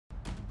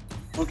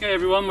Okay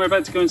everyone, we're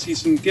about to go and see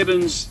some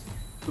gibbons.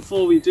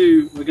 Before we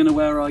do, we're going to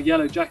wear our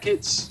yellow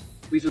jackets.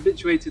 We've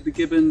habituated the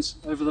gibbons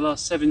over the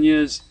last 7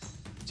 years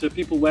to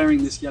people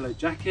wearing this yellow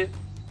jacket.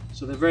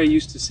 So they're very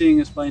used to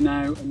seeing us by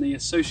now, and they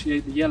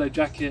associate the yellow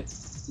jacket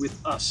with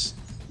us.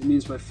 It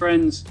means we're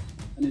friends,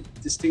 and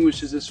it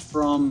distinguishes us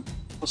from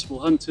possible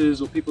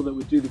hunters or people that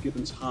would do the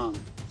gibbons harm.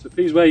 So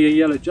please wear your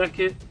yellow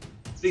jacket,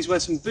 please wear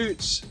some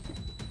boots.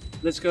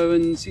 Let's go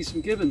and see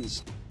some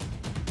gibbons.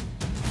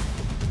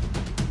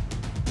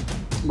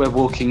 We're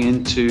walking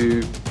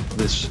into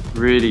this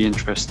really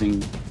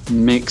interesting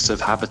mix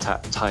of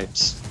habitat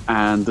types,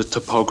 and the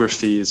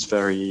topography is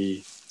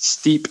very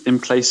steep in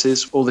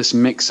places. All this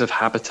mix of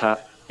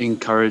habitat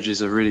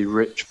encourages a really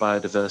rich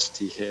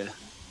biodiversity here.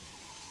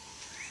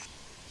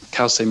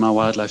 Keo Seima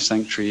Wildlife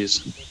Sanctuary is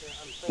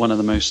one of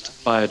the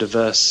most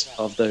biodiverse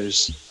of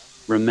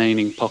those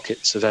remaining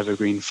pockets of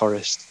evergreen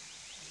forest,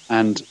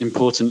 and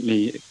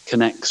importantly it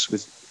connects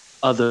with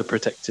other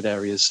protected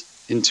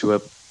areas into a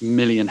 1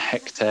 million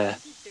hectare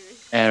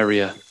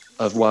area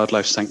of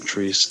wildlife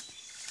sanctuaries.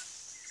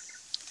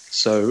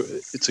 So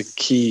it's a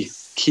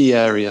key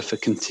area for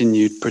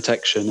continued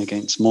protection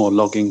against more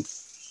logging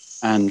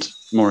and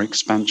more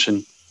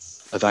expansion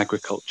of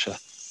agriculture.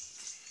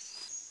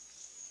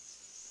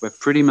 We're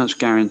pretty much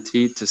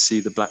guaranteed to see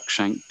the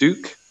black-shanked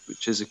duke,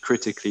 which is a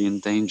critically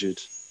endangered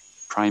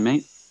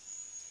primate.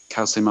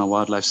 Keo Seima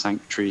Wildlife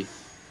Sanctuary,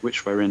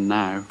 which we're in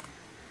now,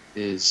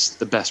 is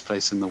the best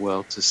place in the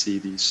world to see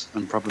these,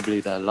 and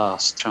probably their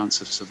last chance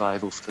of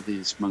survival for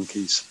these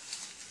monkeys.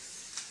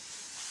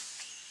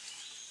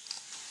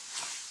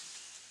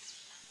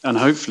 And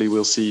hopefully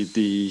we'll see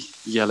the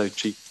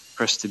yellow-cheeked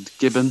crested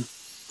gibbon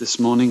this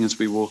morning as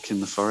we walk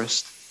in the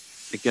forest.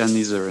 Again,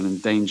 these are an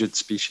endangered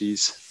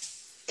species.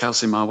 Keo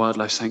Seima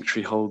Wildlife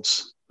Sanctuary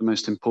holds the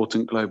most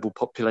important global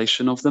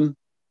population of them,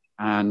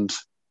 and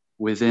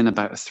within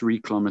about a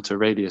 3-kilometer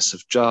radius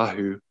of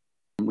Jahoo,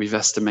 we've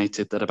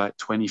estimated that about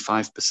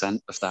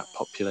 25% of that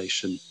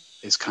population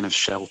is kind of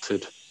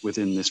sheltered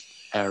within this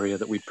area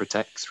that we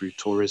protect through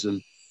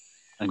tourism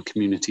and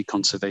community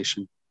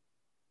conservation.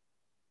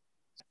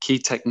 Key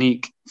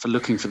technique for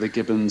looking for the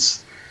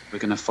gibbons, we're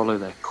going to follow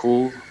their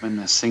call when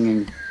they're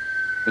singing.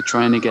 We're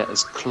trying to get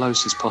as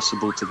close as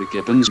possible to the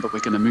gibbons, but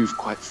we're going to move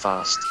quite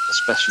fast,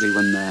 especially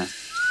when they're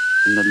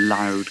in the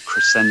loud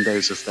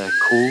crescendos of their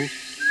call.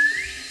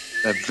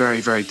 They're very,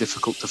 very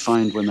difficult to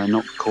find when they're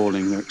not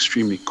calling. They're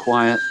extremely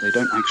quiet. They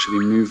don't actually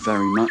move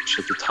very much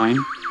at the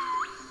time.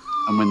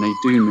 And when they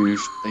do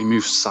move, they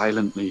move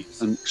silently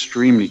and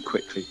extremely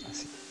quickly.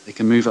 They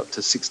can move up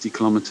to 60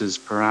 kilometers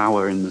per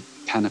hour in the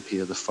canopy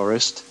of the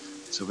forest.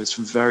 So it's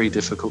very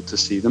difficult to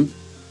see them.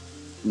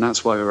 And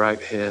that's why we're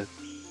out here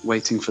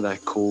waiting for their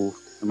call.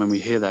 And when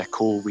we hear their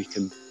call, we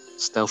can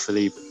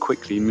stealthily but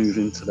quickly move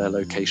into their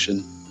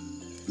location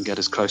and get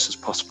as close as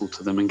possible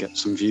to them and get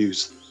some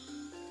views.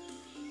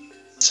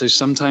 So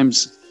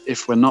sometimes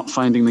if we're not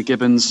finding the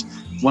gibbons,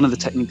 one of the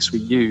techniques we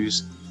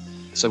use,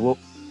 so what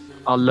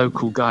our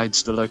local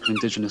guides, the local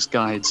Indigenous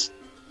guides,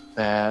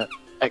 they're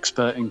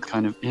expert in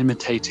kind of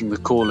imitating the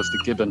call of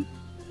the gibbon.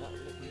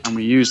 And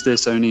we use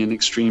this only in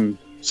extreme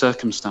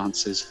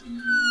circumstances,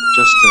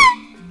 just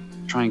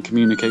to try and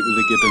communicate with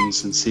the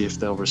gibbons and see if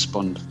they'll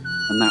respond.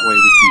 And that way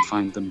we can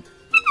find them.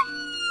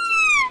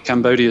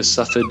 Cambodia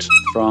suffered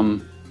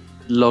from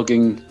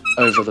logging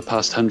over the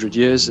past 100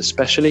 years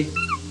especially.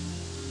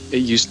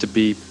 It used to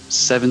be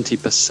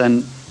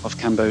 70% of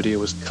Cambodia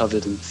was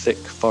covered in thick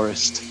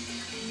forest.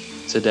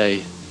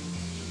 Today,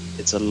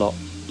 it's a lot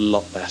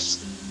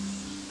less.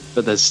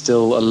 But there's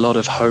still a lot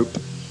of hope,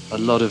 a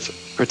lot of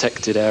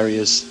protected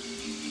areas.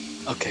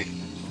 Okay,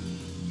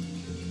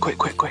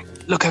 quick,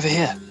 look over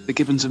here. The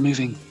gibbons are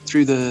moving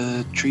through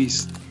the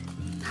trees.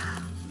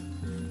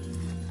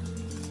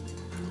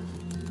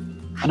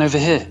 And over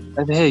here,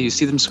 you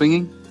see them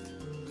swinging?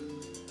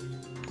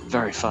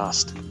 Very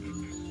fast.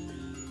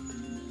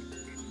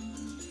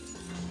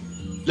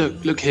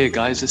 Look here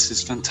guys, this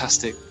is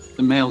fantastic.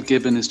 The male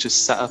gibbon is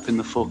just sat up in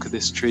the fork of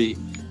this tree.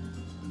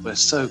 We're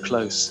so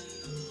close.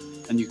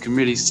 And you can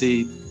really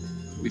see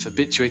we've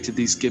habituated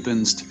these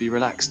gibbons to be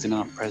relaxed in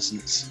our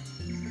presence.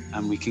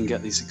 And we can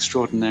get these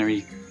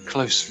extraordinary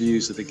close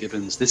views of the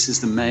gibbons. This is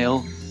the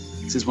male.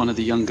 This is one of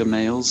the younger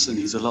males, and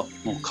he's a lot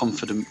more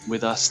confident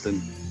with us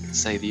than,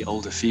 say, the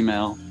older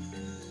female.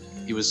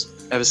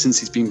 Ever since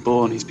he's been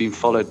born, he's been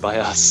followed by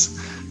us.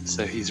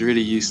 So he's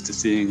really used to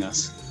seeing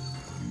us.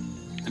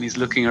 And he's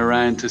looking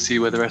around to see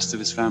where the rest of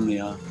his family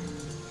are.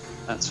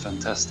 That's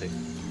fantastic.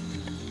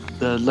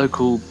 The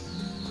local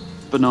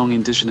Bunong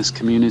Indigenous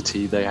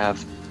community, they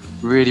have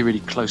really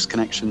close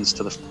connections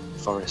to the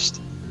forest,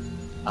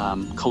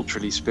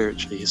 culturally,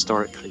 spiritually,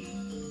 historically.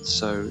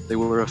 So they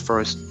were a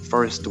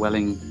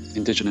forest-dwelling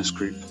Indigenous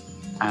group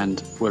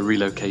and were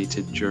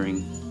relocated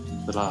during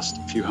the last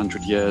few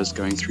hundred years,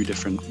 going through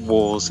different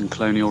wars and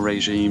colonial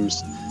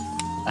regimes.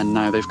 And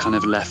now they've kind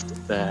of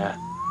left their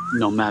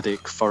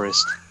nomadic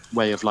forest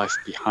way of life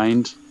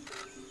behind,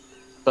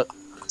 but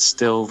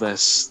still their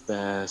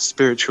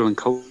spiritual and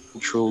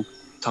cultural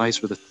ties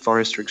with the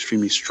forest are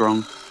extremely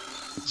strong.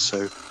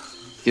 So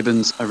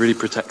gibbons are really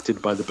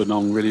protected by the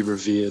Bunong, really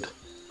revered.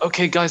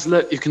 Okay, guys,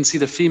 look, you can see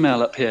the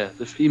female up here.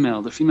 The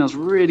female's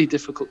really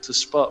difficult to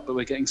spot, but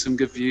we're getting some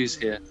good views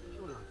here.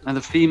 Now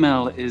the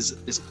female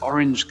is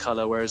orange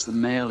color, whereas the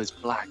male is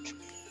black.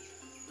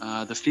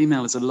 The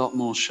female is a lot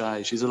more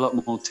shy. She's a lot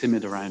more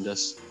timid around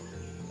us.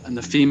 And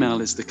the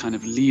female is the kind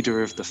of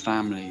leader of the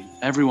family.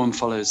 Everyone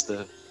follows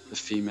the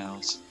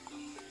females.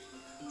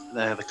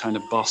 They're the kind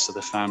of boss of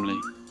the family.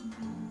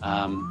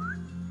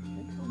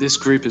 This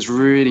group is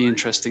really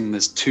interesting.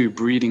 There's 2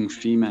 breeding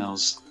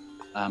females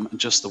and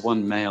just the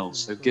 1 male.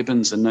 So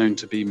gibbons are known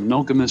to be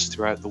monogamous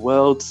throughout the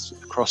world,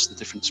 across the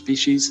different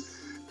species.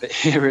 But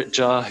here at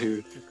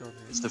Jahoo,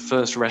 it's the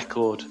first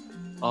record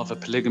of a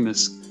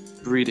polygamous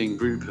breeding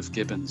group of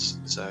gibbons.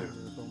 So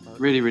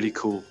really, really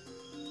cool.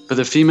 But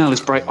the female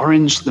is bright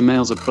orange, the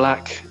males are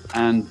black,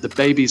 and the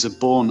babies are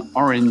born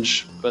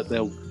orange, but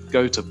they'll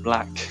go to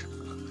black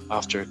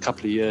after a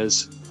couple of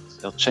years.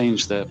 They'll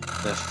change their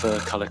fur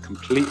color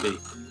completely.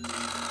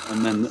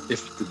 And then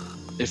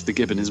if the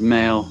gibbon is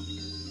male,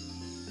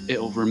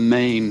 it'll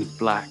remain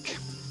black.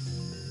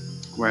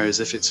 Whereas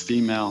if it's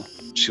female,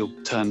 she'll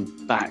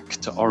turn back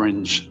to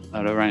orange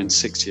at around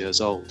 6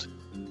 years old.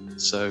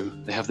 So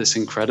they have this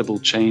incredible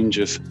change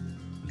of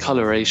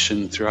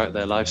coloration throughout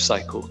their life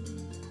cycle.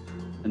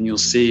 And you'll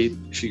see,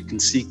 if you can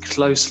see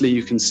closely,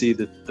 you can see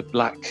the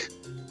black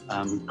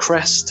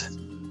crest.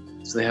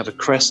 So they have a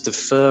crest of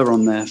fur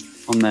on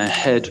their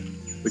head,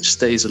 which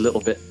stays a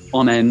little bit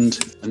on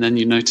end. And then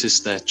you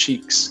notice their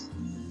cheeks.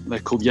 They're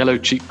called yellow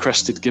cheek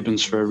crested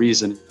gibbons for a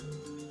reason.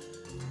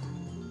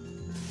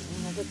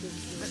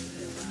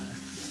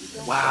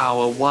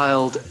 Wow, a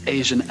wild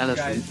Asian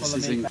elephant. This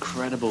is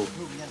incredible.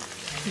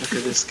 Look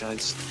at this,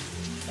 guys.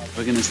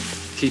 We're going to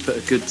keep at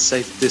a good,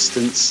 safe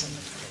distance.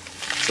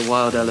 It's a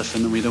wild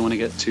elephant and we don't want to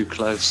get too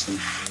close. And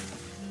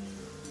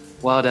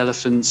wild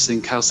elephants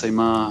in Keo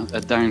Seima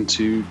are down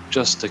to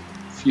just a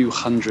few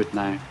hundred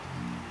now.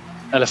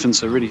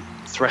 Elephants are really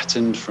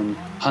threatened from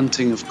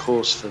hunting, of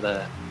course, for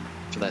their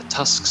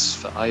tusks,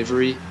 for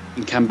ivory.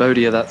 In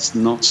Cambodia, that's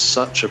not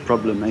such a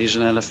problem.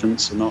 Asian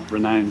elephants are not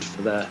renowned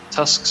for their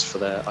tusks, for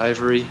their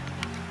ivory.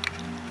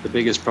 The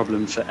biggest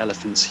problem for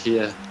elephants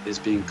here is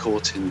being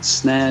caught in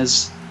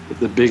snares. But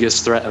the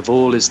biggest threat of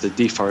all is the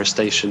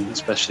deforestation,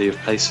 especially of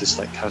places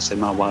like Keo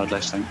Seima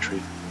Wildlife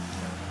Sanctuary.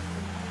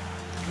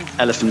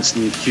 Elephants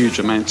need huge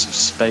amounts of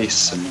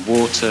space and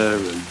water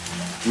and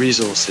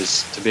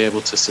resources to be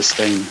able to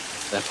sustain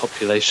their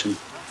population.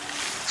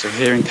 So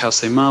here in Keo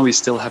Seima, we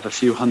still have a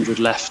few hundred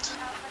left.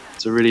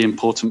 It's a really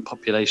important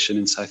population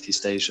in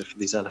Southeast Asia for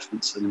these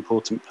elephants, an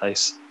important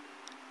place.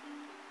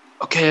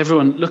 Okay,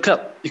 everyone, look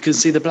up. You can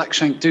see the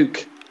black-shanked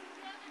duke.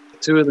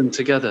 2 of them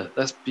together.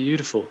 That's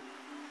beautiful.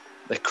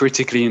 They're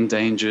critically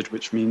endangered,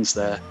 which means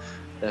they're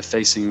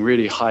facing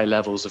really high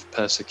levels of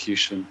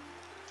persecution.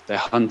 They're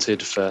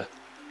hunted for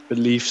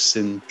beliefs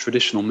in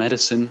traditional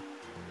medicine.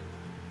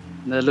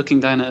 They're looking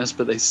down at us,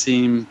 but they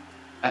seem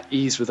at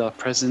ease with our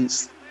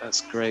presence.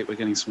 That's great. We're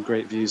getting some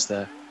great views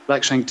there.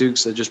 Black-shanked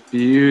dukes are just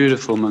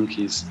beautiful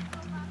monkeys.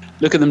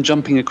 Look at them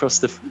jumping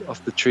across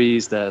off the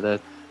trees there. They're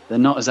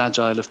not as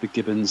agile as the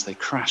gibbons. They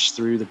crash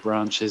through the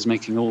branches,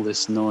 making all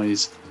this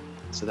noise.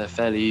 So they're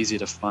fairly easy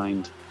to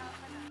find.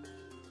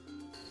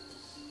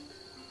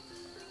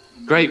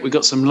 Great, we've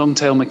got some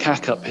long-tailed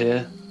macaque up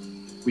here.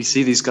 We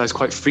see these guys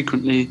quite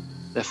frequently.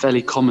 They're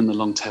fairly common, the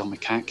long-tailed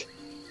macaque.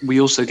 We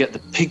also get the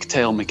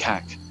pigtail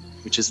macaque,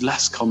 which is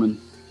less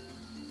common.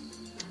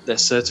 They're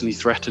certainly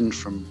threatened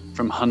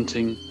from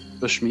hunting,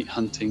 bushmeat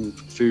hunting,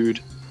 for food.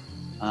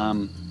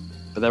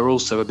 But they're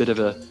also a bit of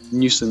a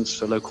nuisance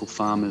for local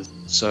farmers.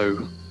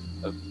 So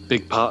a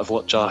big part of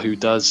what Jahoo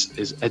does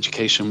is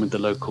education with the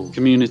local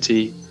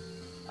community,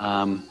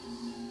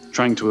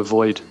 trying to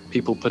avoid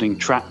people putting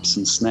traps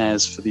and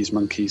snares for these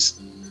monkeys,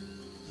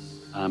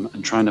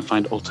 and trying to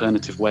find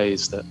alternative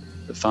ways that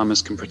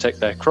farmers can protect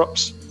their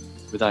crops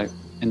without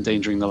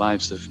endangering the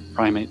lives of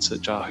primates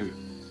at Jahoo.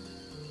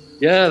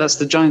 Yeah, that's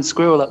the giant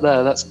squirrel up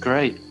there. That's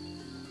great.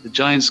 The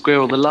giant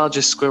squirrel, the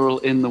largest squirrel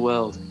in the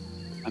world.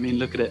 I mean,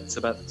 look at it. It's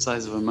about the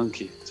size of a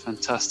monkey. It's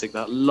fantastic.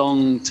 That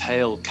long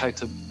tail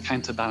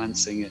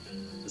counterbalancing it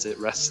as it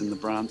rests in the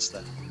branch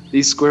there.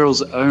 These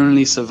squirrels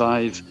only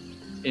survive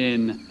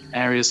in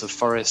areas of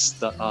forest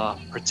that are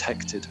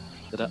protected,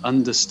 that are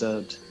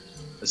undisturbed.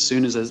 As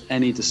soon as there's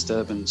any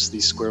disturbance,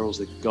 these squirrels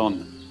are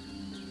gone.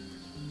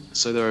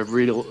 So they're a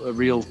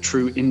real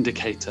true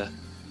indicator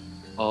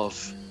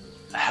of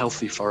a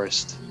healthy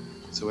forest.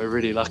 So we're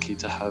really lucky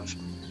to have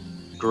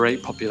a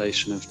great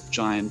population of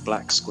giant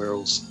black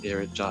squirrels here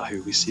at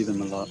Jahoo. We see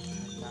them a lot.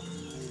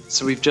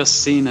 So we've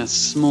just seen a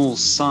small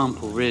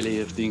sample really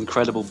of the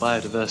incredible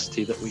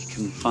biodiversity that we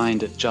can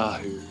find at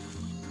Jahoo.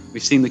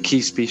 We've seen the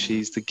key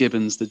species, the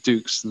gibbons, the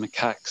dukes, the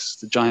macaques,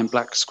 the giant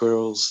black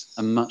squirrels,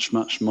 and much,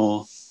 much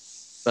more.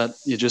 But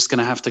you're just going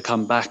to have to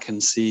come back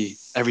and see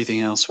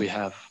everything else we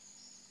have.